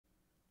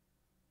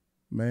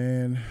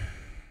Man,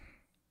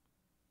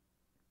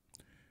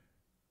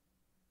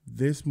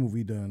 this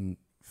movie done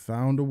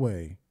found a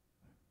way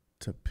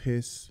to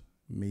piss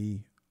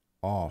me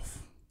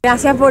off.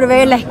 Gracias por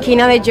ver La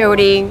Esquina de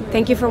Jody.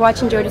 Thank you for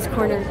watching Jody's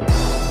Corner.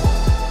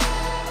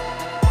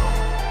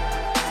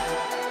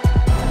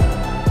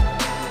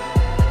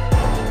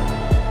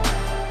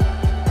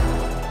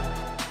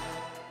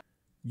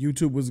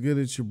 YouTube was good.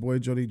 It's your boy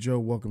Jody Joe.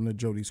 Welcome to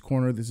Jody's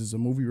Corner. This is a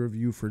movie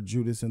review for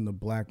Judas and the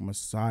Black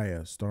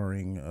Messiah,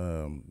 starring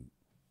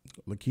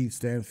LaKeith,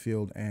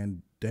 Stanfield,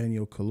 and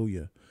Daniel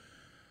Kaluuya.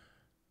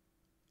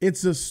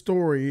 It's a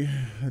story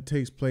that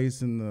takes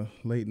place in the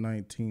late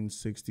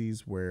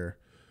 1960s where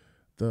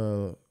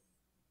the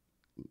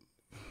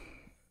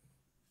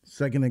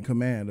second in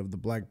command of the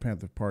Black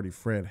Panther Party,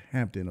 Fred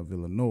Hampton of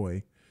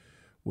Illinois,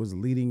 was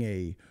leading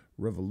a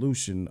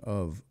revolution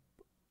of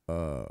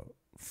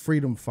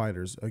freedom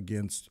fighters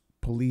against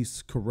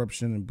police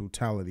corruption and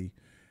brutality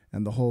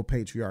and the whole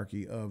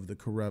patriarchy of the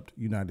corrupt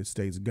United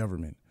States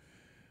government,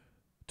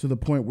 to the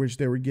point which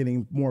they were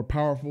getting more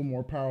powerful, and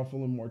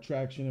more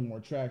traction,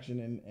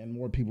 and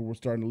more people were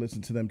starting to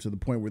listen to them, to the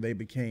point where they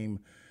became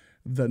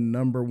the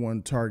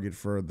 #1 target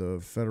for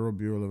the Federal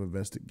Bureau of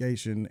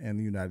Investigation and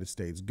the United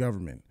States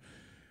government.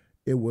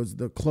 It was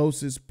the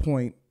closest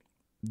point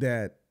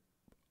that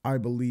I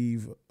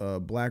believe a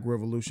Black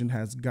revolution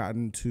has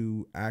gotten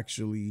to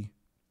actually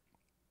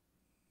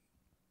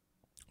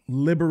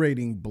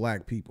liberating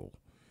Black people.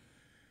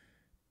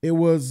 It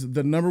was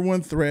the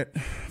 #1 threat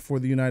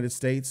for the United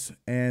States,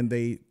 and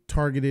they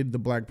targeted the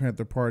Black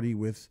Panther Party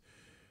with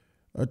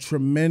a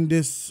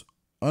tremendous,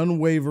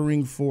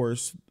 unwavering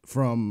force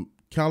from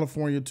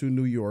California to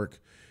New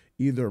York,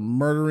 either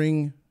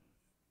murdering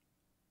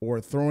or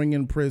throwing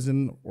in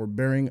prison or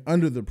burying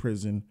under the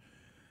prison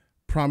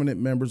prominent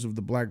members of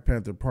the Black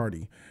Panther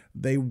Party.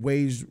 They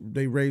waged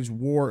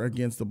war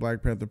against the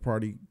Black Panther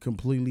Party,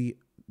 completely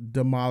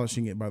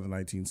demolishing it by the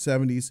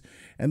 1970s.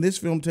 And this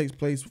film takes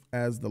place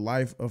as the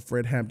life of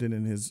Fred Hampton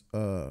in his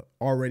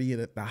already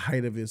at the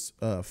height of his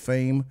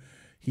fame.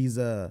 He's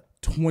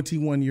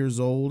 21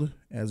 years old,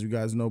 as you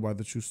guys know by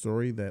the true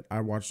story that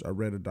I watched. I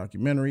read a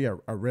documentary.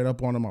 I read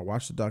up on him. I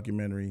watched the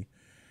documentary.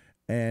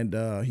 And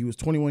he was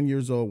 21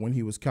 years old when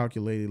he was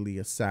calculatedly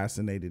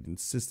assassinated and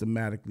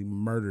systematically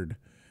murdered,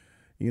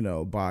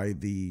 by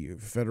the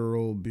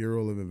Federal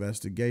Bureau of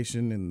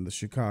Investigation and the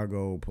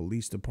Chicago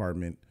Police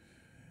Department.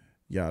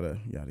 Yada,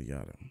 yada,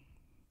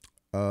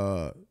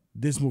 yada.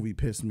 This movie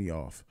pissed me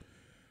off.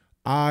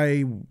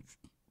 I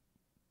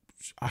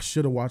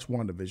should have watched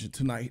WandaVision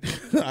tonight.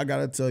 I got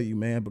to tell you,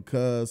 man,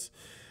 because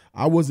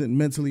I wasn't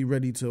mentally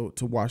ready to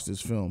watch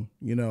this film.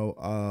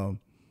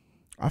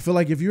 I feel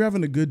like if you're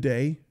having a good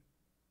day,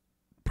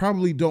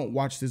 probably don't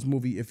watch this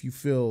movie if you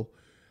feel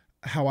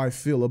how I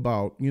feel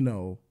about,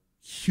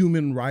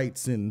 human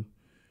rights and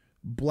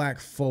Black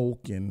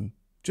folk and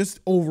just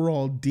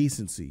overall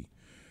decency.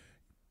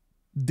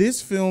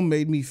 This film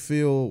made me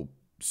feel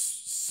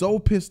so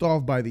pissed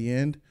off by the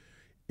end.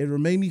 It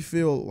made me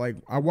feel like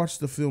I watched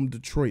the film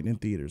Detroit in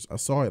theaters. I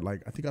saw it I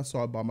think I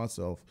saw it by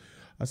myself.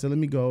 I said, let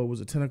me go. It was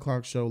a 10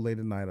 o'clock show late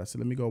at night. I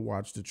said, let me go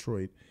watch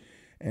Detroit.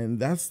 And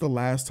that's the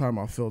last time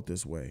I felt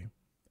this way.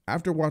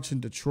 After watching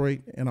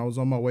Detroit and I was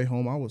on my way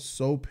home, I was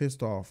so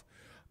pissed off.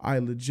 I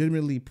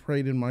legitimately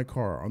prayed in my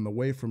car on the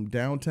way from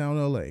downtown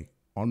LA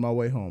on my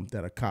way home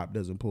that a cop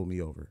doesn't pull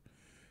me over,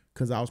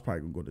 because I was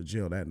probably going to go to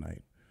jail that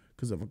night.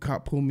 Because if a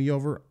cop pulled me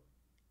over,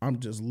 I'm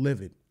just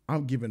livid.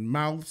 I'm giving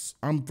mouths.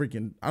 I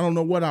don't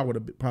know what I would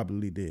have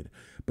probably did.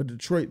 But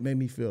Detroit made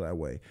me feel that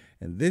way.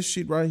 And this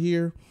shit right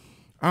here,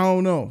 I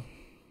don't know.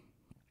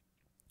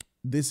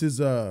 This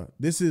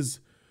is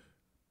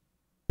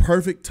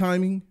perfect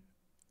timing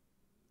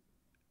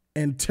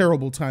and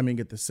terrible timing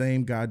at the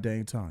same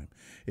goddamn time.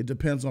 It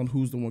depends on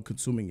who's the one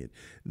consuming it.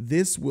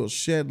 This will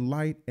shed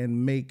light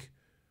and make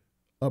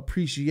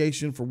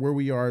appreciation for where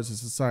we are as a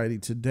society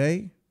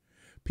today.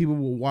 People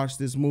will watch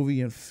this movie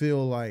and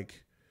feel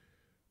like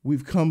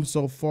we've come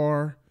so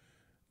far.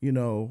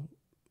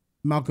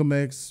 Malcolm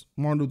X,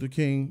 Martin Luther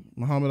King,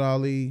 Muhammad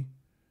Ali,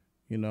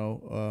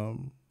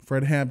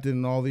 Fred Hampton,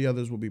 and all the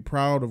others will be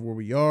proud of where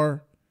we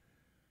are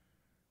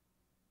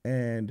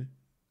and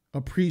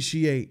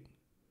appreciate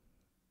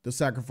the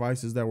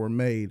sacrifices that were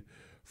made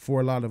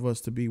for a lot of us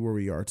to be where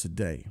we are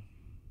today.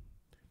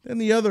 On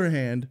the other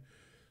hand,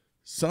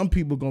 some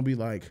people gonna be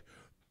like,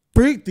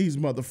 freak these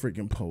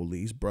motherfucking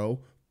police,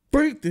 bro.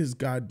 Freak this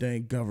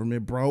goddamn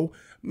government, bro.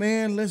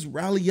 Man, let's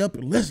rally up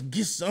and let's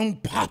get something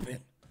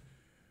popping.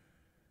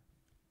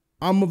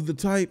 I'm of the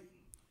type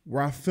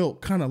where I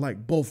felt kind of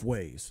like both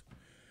ways.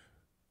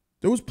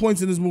 There was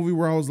points in this movie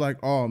where I was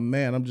like, oh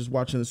man, I'm just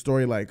watching the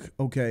story like,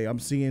 okay, I'm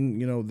seeing,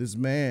 this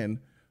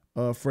man,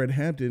 Fred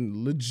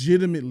Hampton,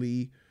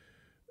 legitimately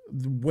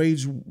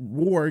wage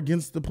war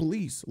against the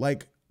police.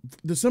 Like,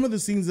 some of the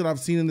scenes that I've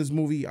seen in this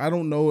movie, I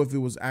don't know if it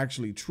was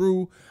actually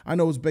true. I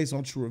know it's based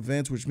on true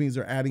events, which means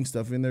they're adding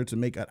stuff in there to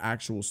make an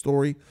actual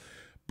story.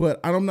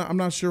 But I'm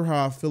not sure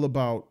how I feel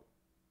about,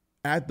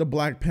 at the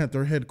Black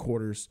Panther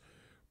headquarters,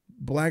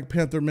 Black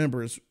Panther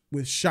members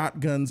with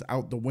shotguns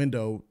out the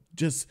window,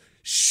 just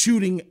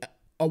shooting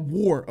a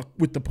war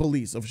with the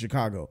police of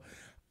Chicago.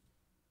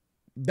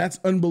 That's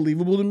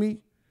unbelievable to me.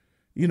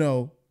 You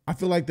know, I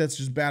feel like that's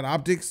just bad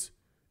optics.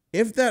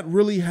 If that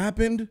really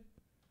happened,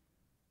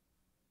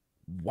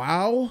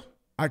 wow,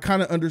 I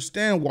kind of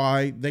understand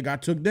why they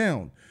got took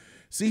down.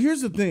 See,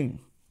 here's the thing.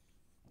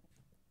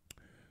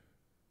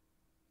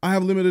 I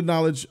have limited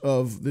knowledge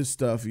of this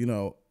stuff, you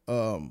know.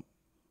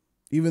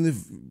 Even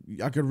if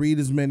I could read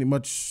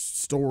much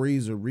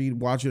stories or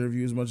watch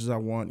interviews as much as I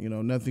want, you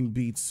know, nothing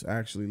beats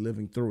actually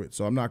living through it.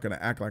 So I'm not going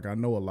to act like I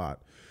know a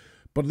lot.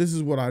 But this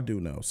is what I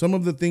do know. Some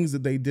of the things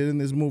that they did in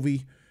this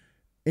movie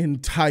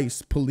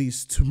enticed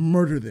police to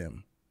murder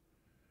them.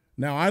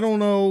 Now, I don't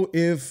know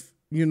if,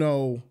 you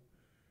know,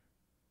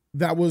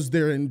 that was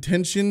their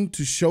intention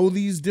to show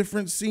these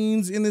different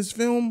scenes in this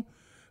film.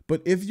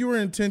 But if your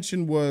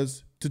intention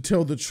was to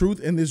tell the truth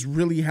and this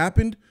really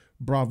happened,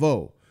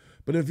 bravo.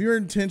 But if your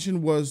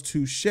intention was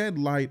to shed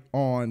light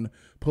on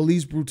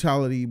police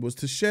brutality, was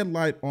to shed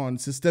light on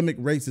systemic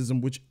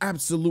racism, which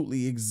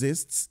absolutely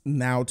exists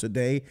now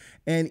today,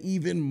 and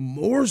even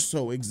more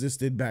so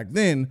existed back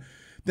then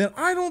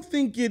I don't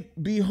think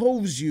it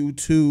behoves you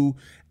to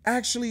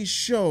actually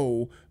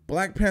show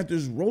Black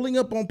Panthers rolling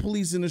up on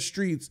police in the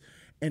streets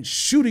and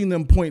shooting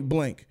them point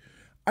blank.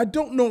 I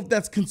don't know if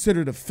that's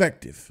considered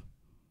effective.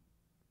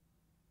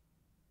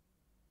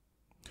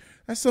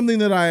 That's something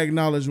that I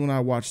acknowledge when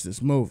I watch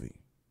this movie.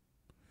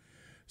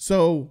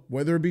 So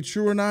whether it be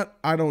true or not,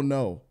 I don't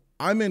know.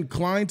 I'm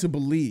inclined to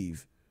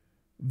believe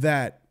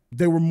that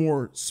they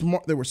were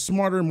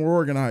smarter and more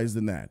organized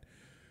than that.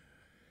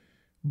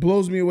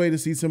 Blows me away to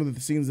see some of the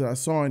scenes that I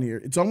saw in here.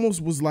 It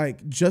almost was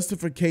like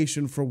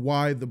justification for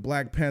why the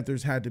Black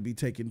Panthers had to be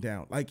taken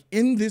down. Like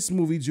in this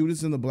movie,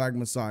 Judas and the Black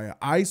Messiah,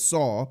 I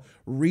saw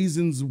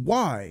reasons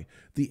why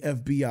the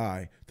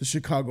FBI, the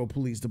Chicago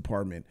Police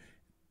Department,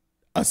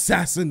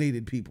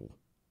 assassinated people.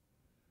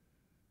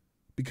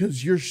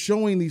 Because you're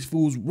showing these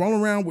fools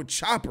rolling around with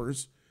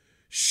choppers,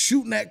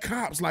 shooting at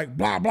cops like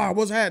blah, blah,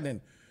 what's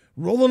happening?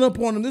 Rolling up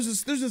on them. There's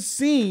a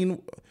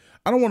scene,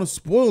 I don't want to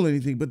spoil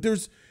anything, but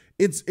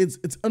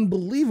it's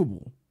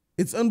unbelievable.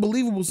 It's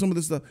unbelievable, some of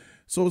this stuff.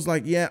 So it's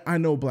like, yeah, I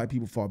know Black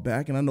people fought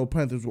back, and I know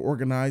Panthers were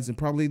organized and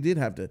probably did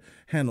have to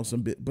handle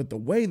some bit. But the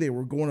way they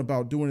were going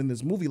about doing in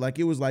this movie, like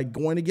it was like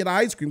going to get an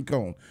ice cream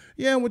cone.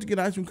 Yeah, I went to get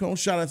an ice cream cone,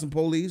 shot at some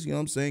police, you know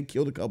what I'm saying?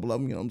 Killed a couple of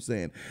them, you know what I'm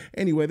saying?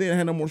 Anyway, they didn't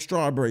have no more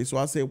strawberries. So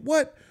I said,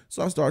 what?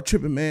 So I started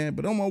tripping, man.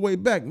 But on my way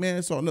back, man,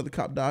 I saw another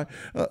cop die.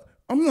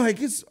 I'm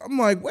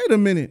like, wait a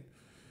minute.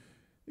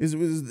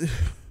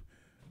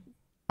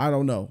 I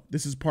don't know.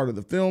 This is part of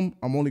the film.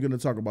 I'm only going to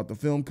talk about the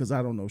film because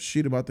I don't know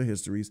shit about the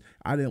histories.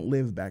 I didn't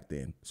live back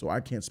then, so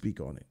I can't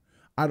speak on it.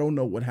 I don't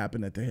know what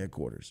happened at the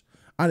headquarters.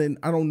 I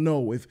don't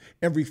know if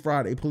every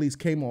Friday police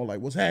came on like,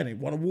 what's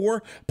happening? Want a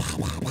war?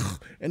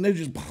 And they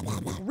just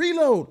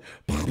reload.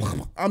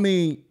 I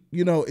mean,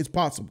 you know, it's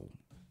possible.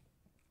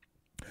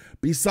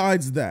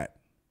 Besides that,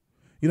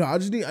 you know, I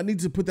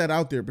need to put that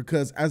out there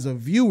because as a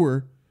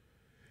viewer,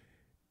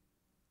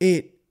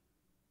 it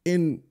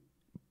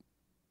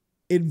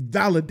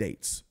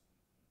validates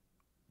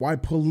why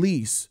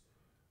police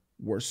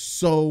were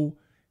so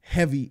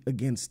heavy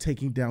against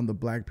taking down the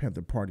Black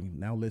Panther Party.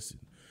 Now listen,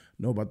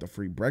 know about the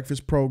free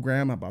breakfast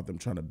program, about them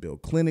trying to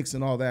build clinics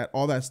and all that.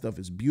 All that stuff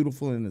is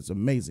beautiful and it's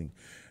amazing.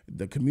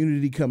 The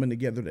community coming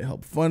together to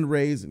help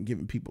fundraise and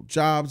giving people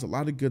jobs, a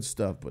lot of good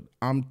stuff. But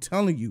I'm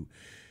telling you,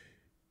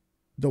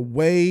 the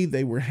way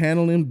they were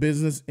handling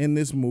business in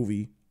this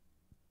movie,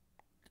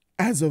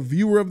 as a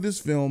viewer of this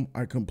film,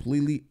 I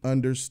completely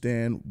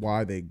understand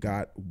why they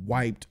got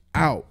wiped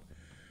out.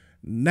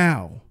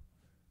 Now,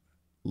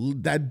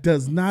 that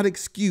does not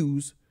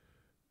excuse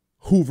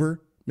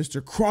Hoover,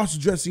 Mr.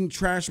 Cross-dressing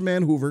trash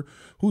man Hoover,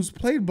 who's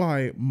played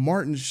by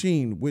Martin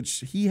Sheen, which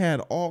he had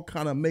all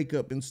kind of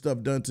makeup and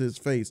stuff done to his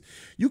face.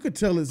 You could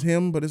tell it's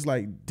him, but it's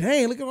like,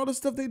 dang, look at all the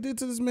stuff they did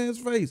to this man's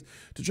face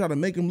to try to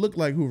make him look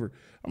like Hoover.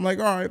 I'm like,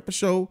 all right, for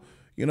sure,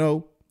 you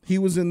know, he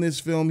was in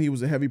this film. He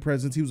was a heavy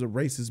presence. He was a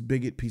racist,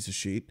 bigot piece of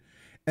shit.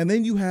 And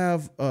then you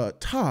have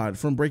Todd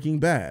from Breaking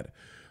Bad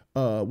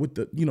with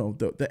the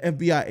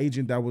FBI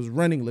agent that was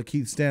running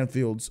LaKeith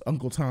Stanfield's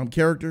Uncle Tom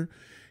character.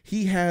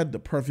 He had the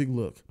perfect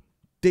look.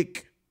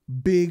 Thick,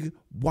 big,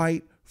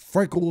 white,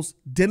 freckles,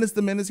 Dennis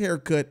the Menace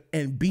haircut,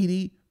 and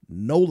beady,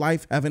 no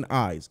life having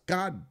eyes.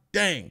 God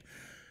dang.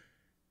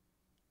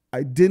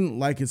 I didn't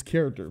like his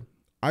character.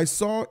 I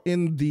saw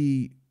in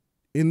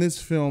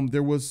this film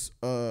there was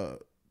a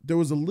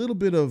little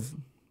bit of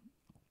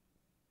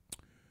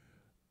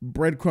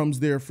breadcrumbs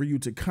there for you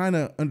to kind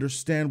of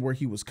understand where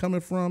he was coming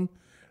from.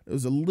 There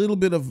was a little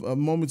bit of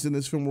moments in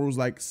this film where it was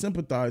like,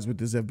 sympathize with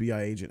this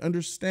FBI agent,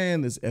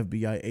 understand this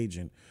FBI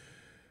agent.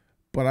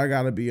 But I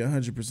got to be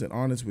 100%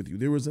 honest with you.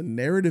 There was a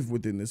narrative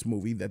within this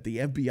movie that the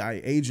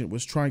FBI agent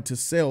was trying to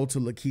sell to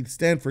LaKeith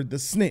Stanford, the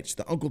snitch,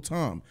 the Uncle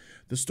Tom.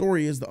 The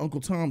story is the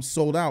Uncle Tom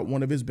sold out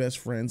one of his best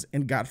friends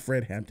and got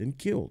Fred Hampton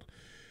killed.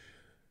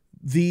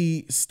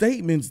 The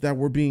statements that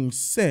were being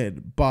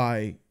said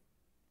by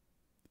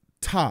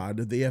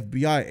Todd, the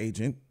FBI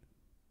agent,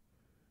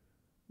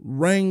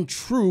 rang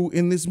true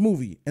in this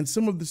movie. And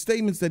some of the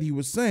statements that he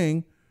was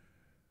saying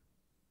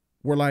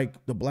were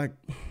like, the Black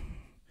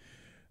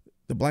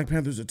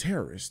Panthers are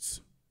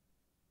terrorists.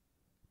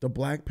 The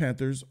Black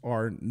Panthers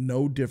are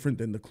no different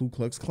than the Ku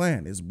Klux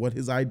Klan, is what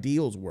his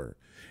ideals were.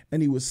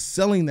 And he was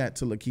selling that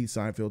to LaKeith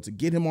Stanfield to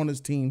get him on his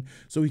team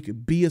so he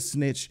could be a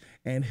snitch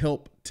and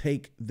help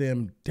take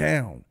them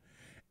down.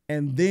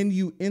 And then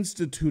you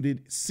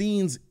instituted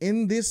scenes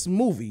in this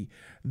movie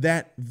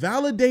that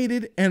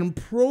validated and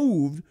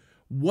proved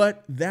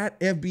what that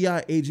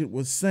FBI agent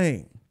was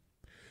saying.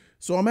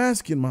 So I'm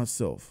asking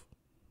myself,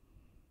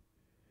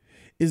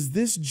 is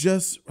this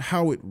just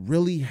how it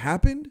really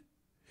happened?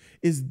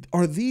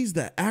 Are these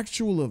the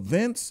actual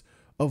events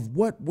of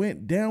what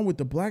went down with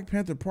the Black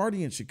Panther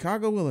Party in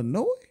Chicago,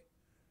 Illinois?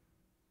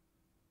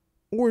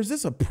 Or is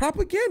this a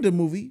propaganda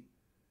movie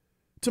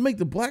to make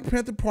the Black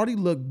Panther Party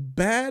look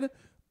bad,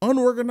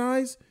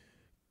 unorganized,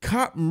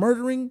 cop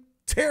murdering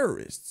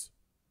terrorists?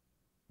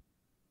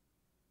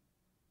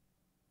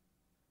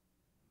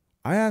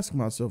 I ask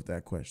myself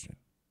that question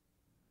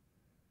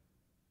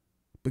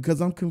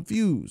because I'm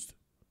confused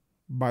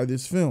by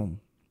this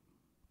film.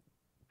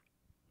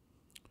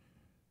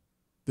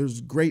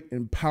 There's great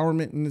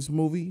empowerment in this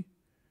movie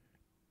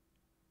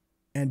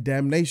and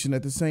damnation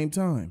at the same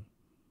time.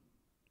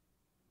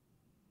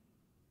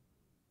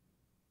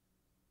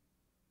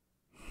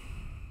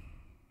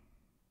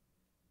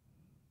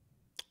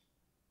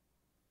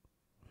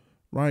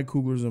 Ryan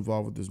Coogler's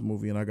involved with this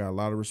movie, and I got a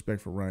lot of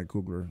respect for Ryan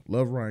Coogler.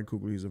 Love Ryan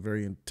Coogler. He's a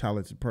very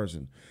talented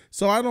person.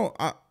 So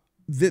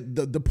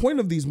the point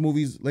of these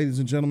movies, ladies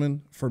and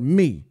gentlemen, for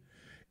me,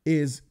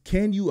 is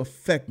can you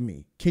affect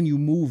me? Can you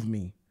move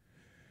me?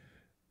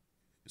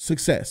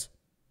 Success.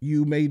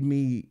 You made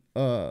me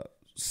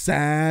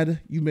sad.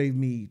 You made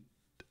me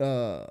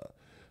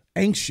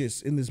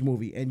anxious in this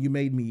movie, and you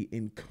made me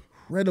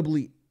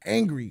incredibly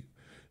angry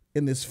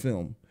in this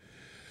film.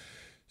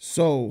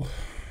 So,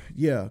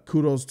 yeah,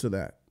 kudos to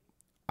that.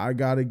 I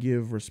got to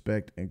give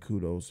respect and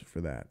kudos for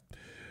that.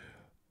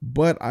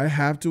 But I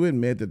have to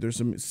admit that there's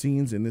some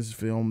scenes in this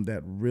film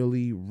that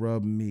really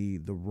rub me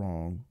the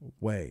wrong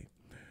way.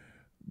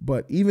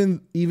 But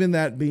even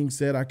that being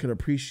said, I could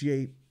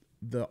appreciate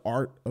the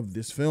art of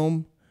this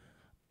film.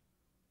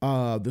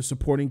 The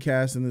supporting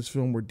cast in this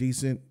film were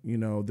decent. You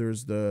know,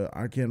 there's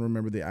I can't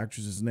remember the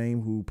actress's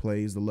name who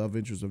plays the love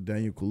interest of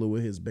Daniel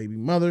Kaluuya, his baby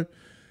mother,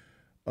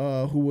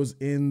 who was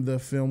in the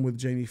film with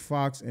Jamie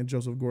Foxx and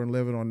Joseph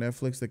Gordon-Levitt on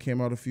Netflix that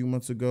came out a few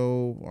months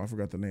ago. I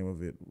forgot the name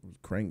of it.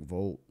 Crank,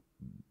 Volt,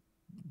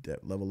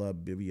 Level Up,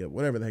 Bivvy Up,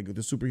 whatever the heck, the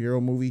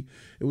superhero movie.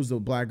 It was the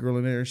black girl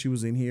in there. She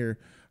was in here.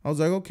 I was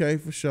like, okay,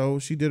 for sure.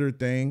 She did her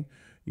thing.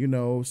 You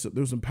know, so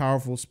there was some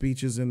powerful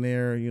speeches in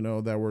there, you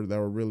know, that were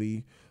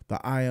really,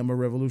 the I Am a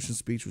Revolution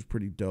speech was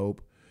pretty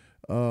dope.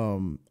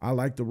 I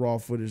like the raw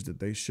footage that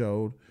they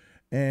showed.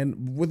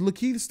 And with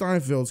LaKeith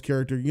Stanfield's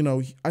character, you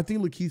know, I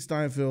think LaKeith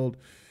Stanfield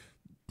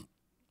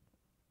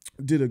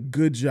did a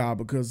good job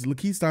because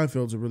LaKeith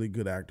Stanfield's a really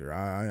good actor.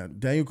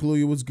 Daniel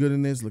Kaluuya was good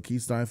in this.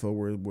 LaKeith Stanfield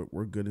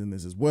were good in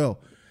this as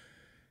well.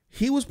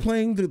 He was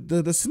playing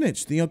the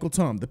snitch, the Uncle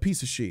Tom, the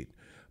piece of shit.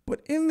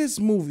 But in this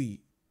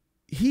movie,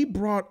 he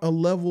brought a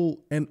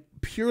level, and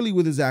purely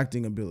with his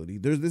acting ability.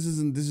 This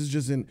isn't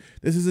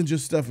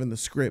just stuff in the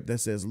script that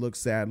says look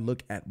sad,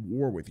 look at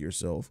war with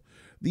yourself.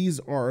 These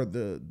are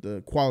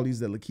the qualities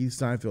that LaKeith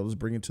Stanfield is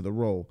bringing to the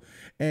role.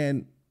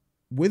 And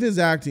with his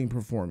acting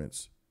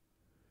performance,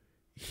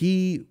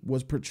 he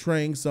was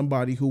portraying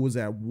somebody who was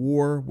at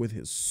war with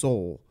his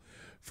soul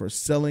for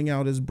selling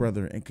out his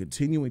brother and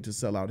continuing to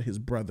sell out his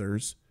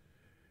brothers,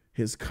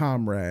 his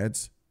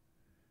comrades,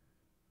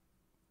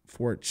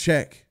 for a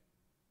check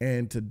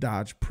and to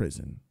dodge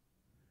prison.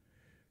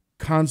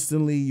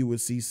 Constantly, you would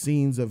see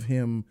scenes of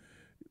him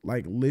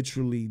like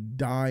literally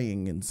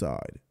dying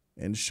inside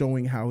and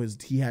showing how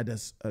he had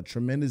a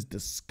tremendous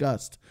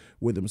disgust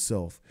with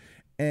himself.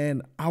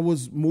 And I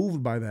was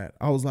moved by that.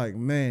 I was like,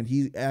 man,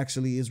 he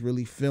actually is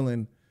really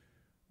feeling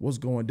what's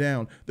going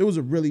down. There was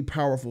a really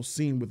powerful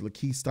scene with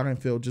LaKeith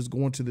Stanfield just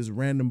going to this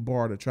random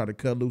bar to try to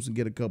cut loose and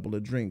get a couple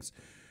of drinks.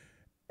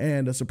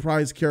 And a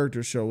surprise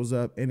character shows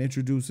up and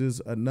introduces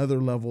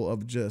another level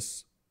of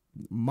just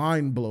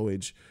mind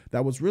blowage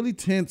that was really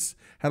tense,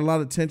 had a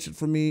lot of tension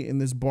for me in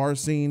this bar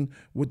scene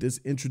with this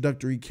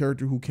introductory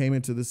character who came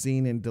into the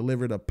scene and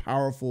delivered a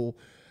powerful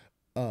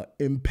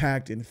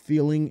impact and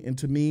feeling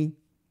into me.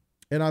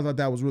 And I thought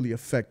that was really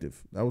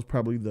effective. That was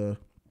probably the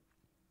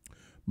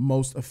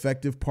most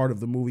effective part of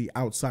the movie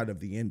outside of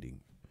the ending.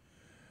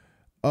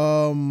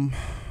 All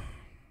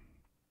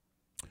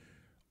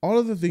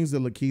of the things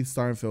that LaKeith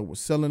Stanfield was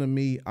selling to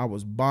me, I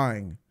was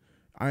buying.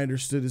 I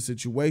understood the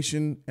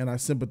situation and I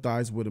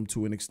sympathized with him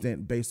to an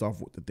extent based off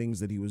what the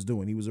things that he was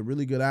doing. He was a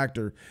really good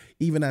actor,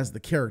 even as the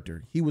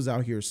character. He was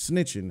out here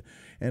snitching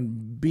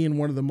and being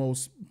one of the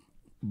most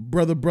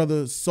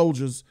brother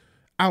soldiers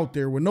out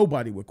there where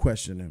nobody would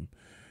question him.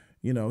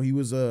 You know, he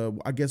was,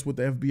 I guess what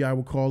the FBI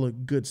would call a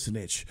good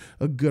snitch,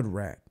 a good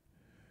rat.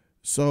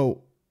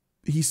 So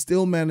he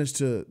still managed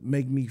to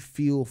make me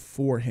feel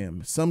for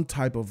him, some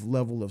type of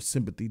level of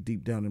sympathy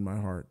deep down in my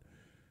heart,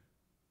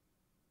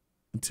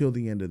 until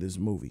the end of this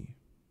movie.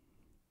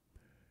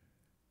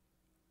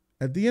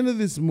 At the end of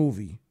this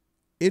movie,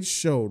 it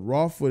showed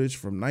raw footage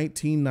from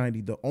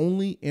 1990, the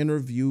only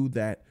interview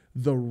that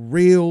the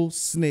real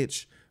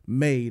snitch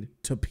made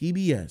to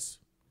PBS.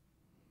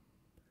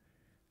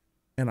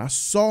 And I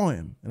saw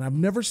him, and I've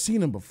never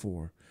seen him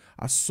before.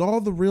 I saw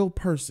the real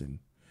person,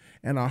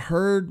 and I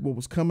heard what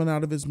was coming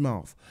out of his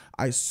mouth.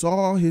 I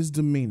saw his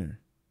demeanor.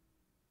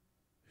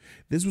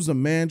 This was a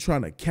man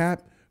trying to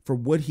cap for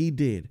what he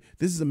did.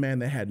 This is a man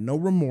that had no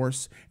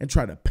remorse and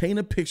tried to paint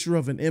a picture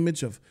of an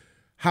image of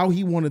how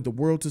he wanted the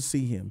world to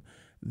see him.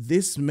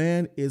 This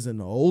man is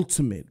an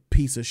ultimate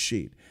piece of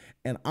shit.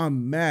 And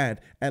I'm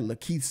mad at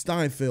LaKeith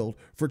Stanfield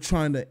for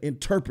trying to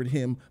interpret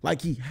him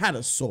like he had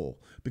a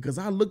soul. Because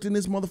I looked in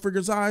this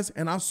motherfucker's eyes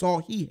and I saw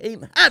he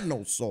ain't had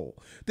no soul.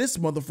 This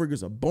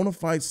motherfucker's a bona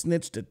fide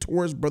snitch that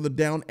tore his brother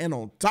down. And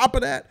on top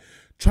of that,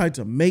 tried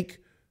to make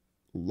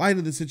light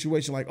of the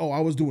situation like, oh,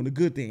 I was doing a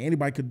good thing.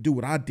 Anybody could do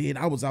what I did.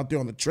 I was out there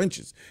on the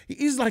trenches.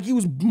 He's like he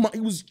was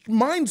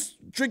mind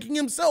tricking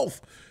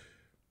himself.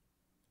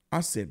 I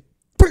said,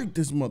 break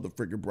this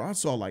motherfucker, bro. I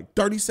saw like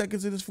 30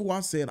 seconds of this fool. I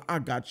said, I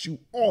got you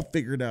all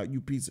figured out,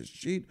 you piece of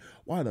shit.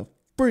 Why the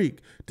freak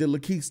did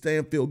LaKeith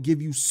Stanfield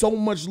give you so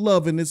much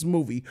love in this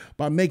movie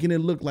by making it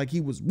look like he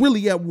was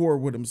really at war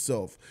with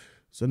himself?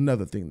 It's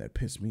another thing that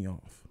pissed me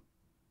off.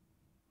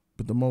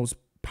 But the most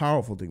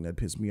powerful thing that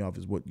pissed me off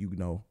is what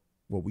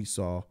we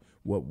saw,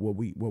 what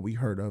we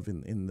heard of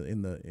in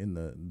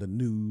the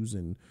news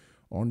and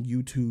on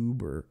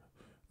YouTube or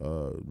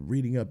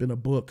reading up in a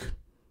book.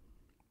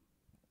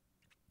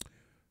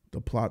 The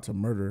plot to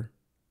murder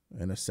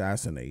and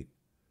assassinate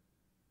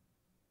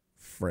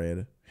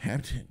Fred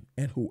Hampton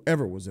and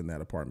whoever was in that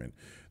apartment.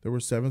 There were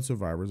 7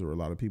 survivors. There were a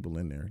lot of people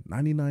in there.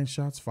 99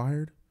 shots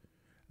fired.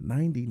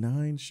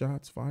 99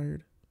 shots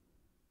fired.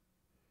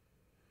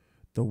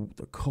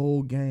 The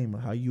cold game,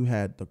 how you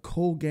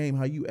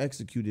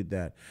executed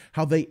that,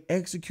 how they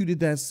executed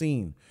that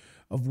scene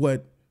of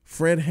what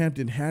Fred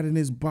Hampton had in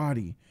his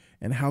body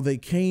and how they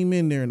came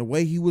in there and the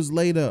way he was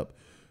laid up.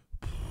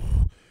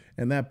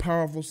 And that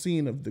powerful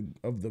scene of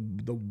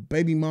the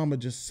baby mama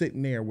just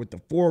sitting there with the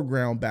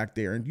foreground back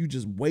there and you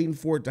just waiting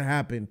for it to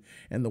happen.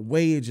 And the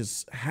way it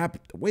just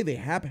happened, the way they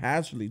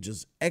haphazardly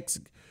just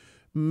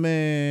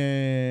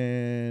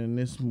man,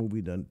 this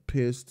movie done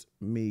pissed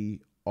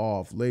me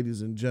off.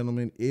 Ladies and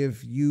gentlemen,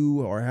 if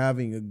you are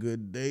having a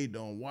good day,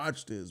 don't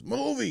watch this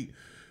movie.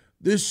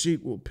 This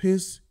shit will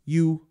piss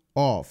you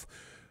off.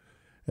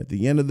 At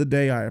the end of the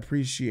day, I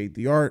appreciate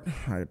the art.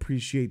 I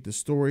appreciate the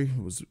story.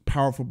 It was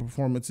powerful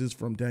performances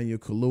from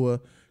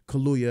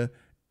Kaluuya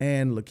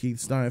and LaKeith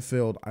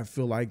Stanfield. I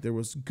feel like there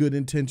was good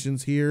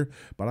intentions here,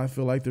 but I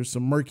feel like there's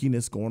some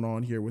murkiness going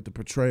on here with the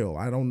portrayal.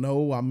 I don't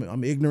know.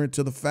 I'm ignorant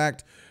to the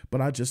fact,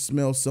 but I just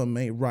smell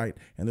something ain't right.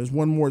 And there's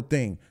one more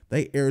thing.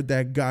 They aired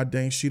that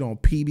goddamn shit on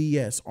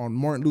PBS on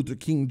Martin Luther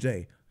King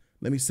Day.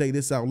 Let me say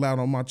this out loud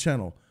on my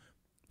channel.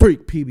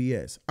 Freak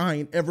PBS. I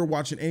ain't ever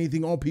watching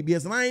anything on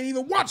PBS, and I ain't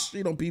even watched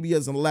shit on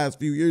PBS in the last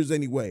few years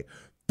anyway.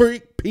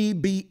 Freak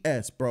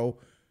PBS, bro.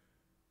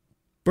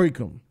 Freak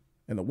them.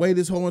 And the way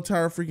this whole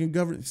entire freaking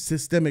government,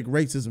 systemic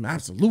racism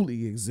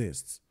absolutely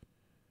exists.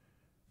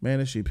 Man,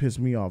 this shit pissed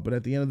me off. But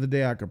at the end of the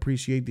day, I can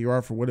appreciate the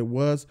art for what it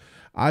was.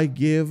 I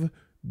give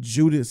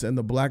Judas and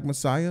the Black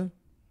Messiah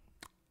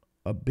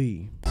a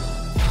B.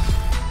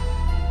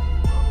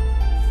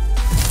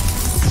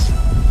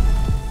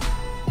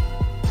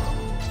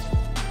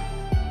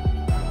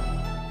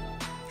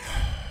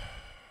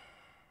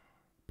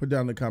 Put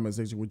down in the comment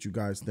section what you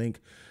guys think.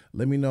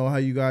 Let me know how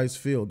you guys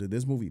feel. Did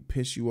this movie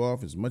piss you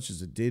off as much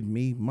as it did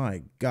me?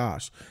 My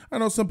gosh. I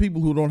know some people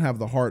who don't have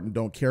the heart and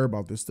don't care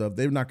about this stuff,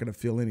 they're not going to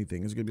feel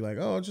anything. It's going to be like,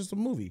 oh, it's just a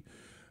movie.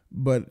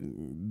 But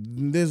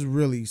this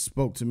really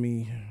spoke to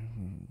me.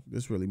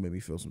 This really made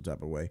me feel some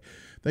type of way.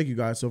 Thank you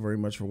guys so very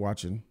much for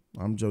watching.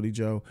 I'm Jody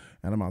Joe,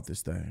 and I'm out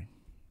this thing.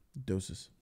 Deuces.